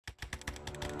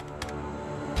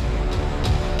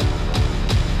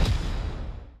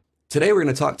Today we're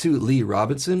going to talk to Lee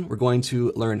Robinson. We're going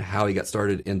to learn how he got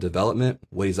started in development,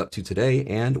 what he's up to today,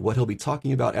 and what he'll be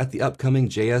talking about at the upcoming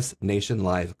JS Nation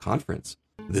Live conference.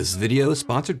 This video is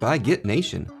sponsored by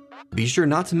GetNation. Be sure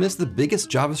not to miss the biggest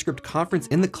JavaScript conference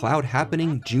in the cloud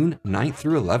happening June 9th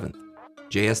through 11th.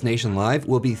 JS Nation Live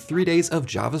will be 3 days of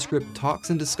JavaScript talks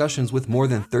and discussions with more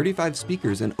than 35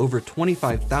 speakers and over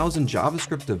 25,000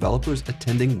 JavaScript developers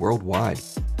attending worldwide.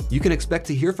 You can expect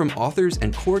to hear from authors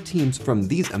and core teams from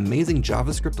these amazing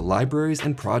JavaScript libraries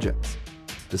and projects.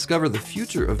 Discover the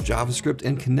future of JavaScript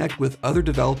and connect with other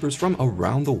developers from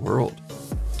around the world.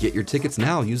 Get your tickets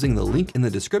now using the link in the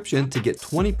description to get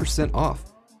 20% off.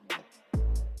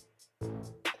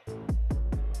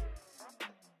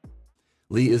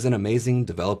 Lee is an amazing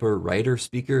developer, writer,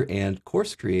 speaker, and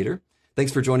course creator.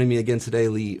 Thanks for joining me again today,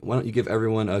 Lee. Why don't you give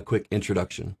everyone a quick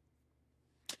introduction?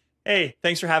 Hey,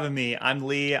 thanks for having me. I'm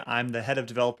Lee. I'm the head of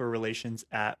developer relations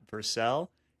at Vercel,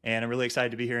 and I'm really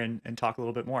excited to be here and talk a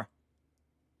little bit more.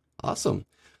 Awesome.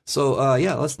 So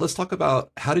yeah, let's talk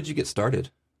about how did you get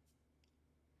started?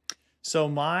 So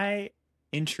my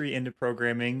entry into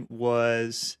programming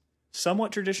was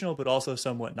somewhat traditional, but also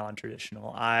somewhat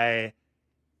non-traditional. I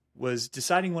was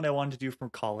deciding what I wanted to do from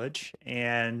college,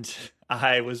 and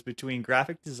I was between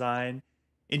graphic design,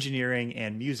 engineering,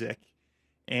 and music.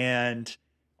 And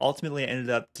ultimately, I ended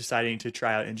up deciding to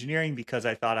try out engineering because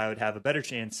I thought I would have a better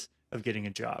chance of getting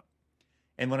a job.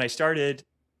 And when I started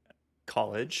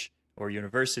college or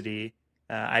university,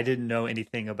 I didn't know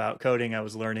anything about coding. I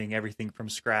was learning everything from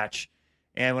scratch.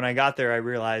 And when I got there, I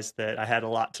realized that I had a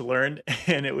lot to learn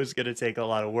and it was going to take a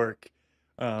lot of work.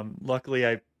 Luckily,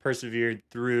 I persevered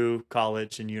through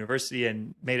college and university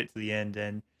and made it to the end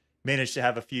and managed to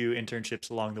have a few internships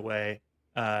along the way,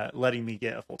 letting me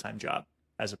get a full-time job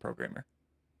as a programmer.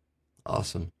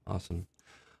 Awesome.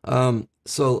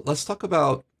 So let's talk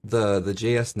about the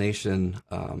JS Nation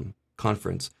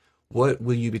conference. What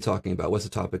will you be talking about? What's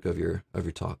the topic of your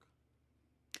talk?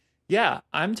 Yeah,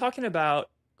 I'm talking about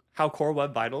how Core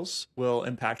Web Vitals will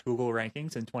impact Google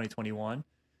rankings in 2021.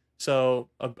 So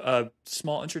a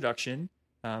small introduction.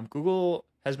 Google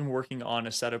has been working on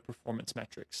a set of performance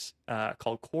metrics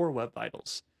called Core Web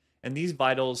Vitals. And these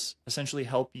vitals essentially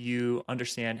help you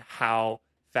understand how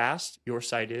fast your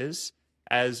site is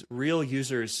as real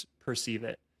users perceive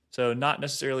it. So not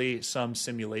necessarily some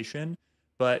simulation,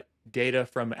 but data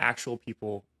from actual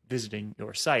people visiting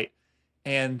your site.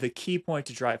 And the key point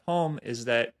to drive home is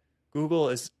that Google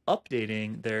is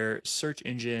updating their search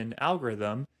engine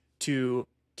algorithm to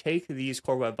take these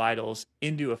Core Web Vitals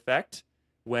into effect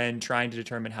when trying to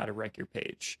determine how to rank your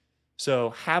page.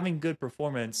 So having good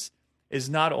performance is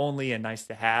not only a nice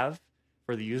to have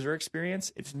for the user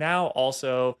experience, it's now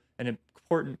also an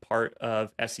important part of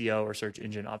SEO or search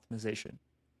engine optimization.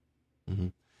 Mm-hmm.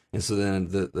 And so then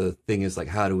the thing is, like,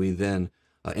 how do we then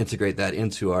integrate that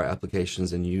into our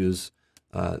applications and use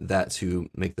that to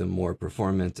make them more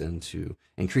performant and to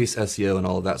increase SEO and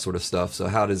all of that sort of stuff? So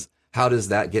how does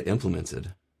that get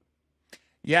implemented?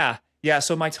 Yeah.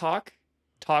 So my talk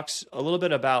talks a little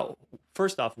bit about,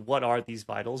 first off, what are these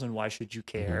vitals and why should you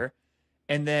care? Mm-hmm.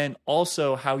 And then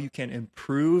also how you can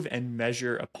improve and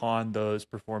measure upon those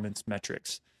performance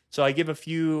metrics. So I give a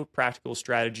few practical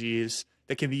strategies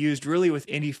that can be used really with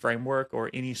any framework or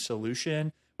any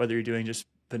solution, whether you're doing just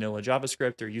vanilla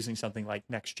JavaScript or using something like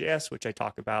next.js, which I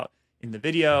talk about in the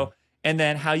video, and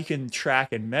then how you can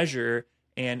track and measure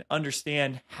and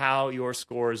understand how your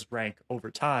scores rank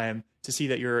over time to see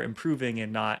that you're improving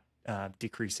and not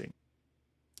decreasing.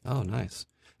 Oh, nice.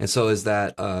 And so is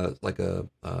that like a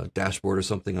dashboard or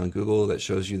something on Google that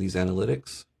shows you these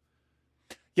analytics?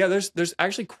 Yeah, there's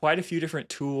actually quite a few different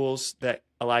tools that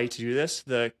allow you to do this.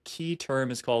 The key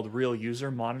term is called real user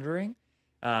monitoring.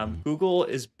 Google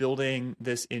is building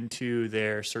this into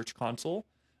their search console,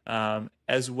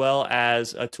 as well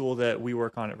as a tool that we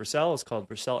work on at Vercel. It's called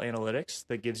Vercel Analytics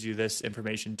that gives you this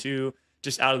information too,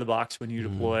 just out of the box when you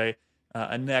deploy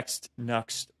a Next,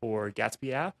 Nuxt, or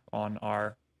Gatsby app on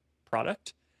our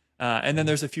product. And then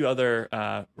there's a few other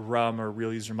RUM or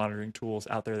real user monitoring tools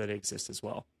out there that exist as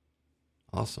well.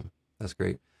 Awesome. That's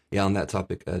great. Yeah, on that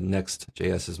topic,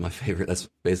 Next.js is my favorite. That's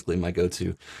basically my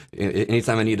go-to.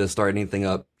 Anytime I need to start anything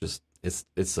up, just it's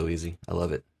so easy. I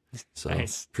love it. So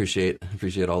nice. appreciate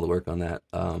all the work on that.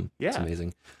 Yeah. It's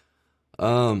amazing.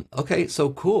 Okay, so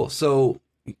cool. So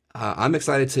I'm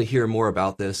excited to hear more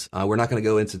about this. We're not going to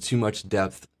go into too much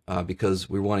depth because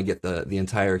we want to get the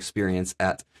entire experience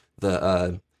at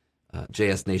the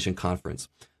JS Nation conference.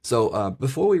 So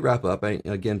before we wrap up, I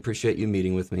again appreciate you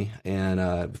meeting with me.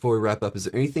 And before we wrap up, is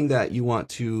there anything that you want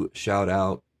to shout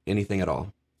out? Anything at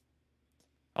all?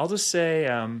 I'll just say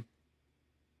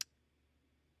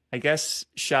I guess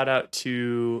shout out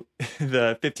to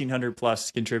the 1,500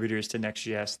 plus contributors to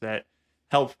Next.js that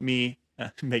help me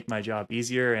make my job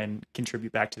easier and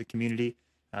contribute back to the community.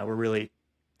 We're really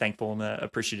thankful and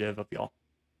appreciative of y'all.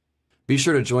 Be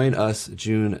sure to join us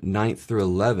June 9th through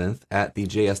 11th at the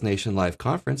JS Nation Live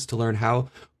Conference to learn how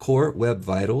Core Web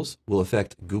Vitals will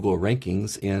affect Google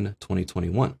rankings in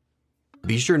 2021.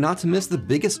 Be sure not to miss the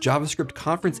biggest JavaScript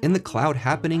conference in the cloud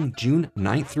happening June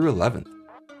 9th through 11th.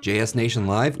 JS Nation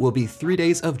Live will be 3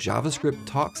 days of JavaScript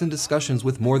talks and discussions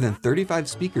with more than 35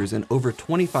 speakers and over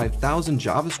 25,000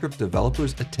 JavaScript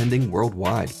developers attending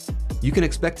worldwide. You can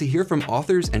expect to hear from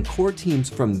authors and core teams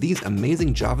from these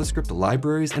amazing JavaScript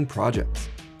libraries and projects.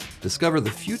 Discover the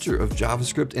future of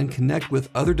JavaScript and connect with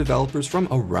other developers from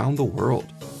around the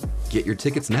world. Get your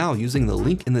tickets now using the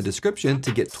link in the description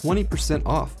to get 20%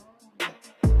 off.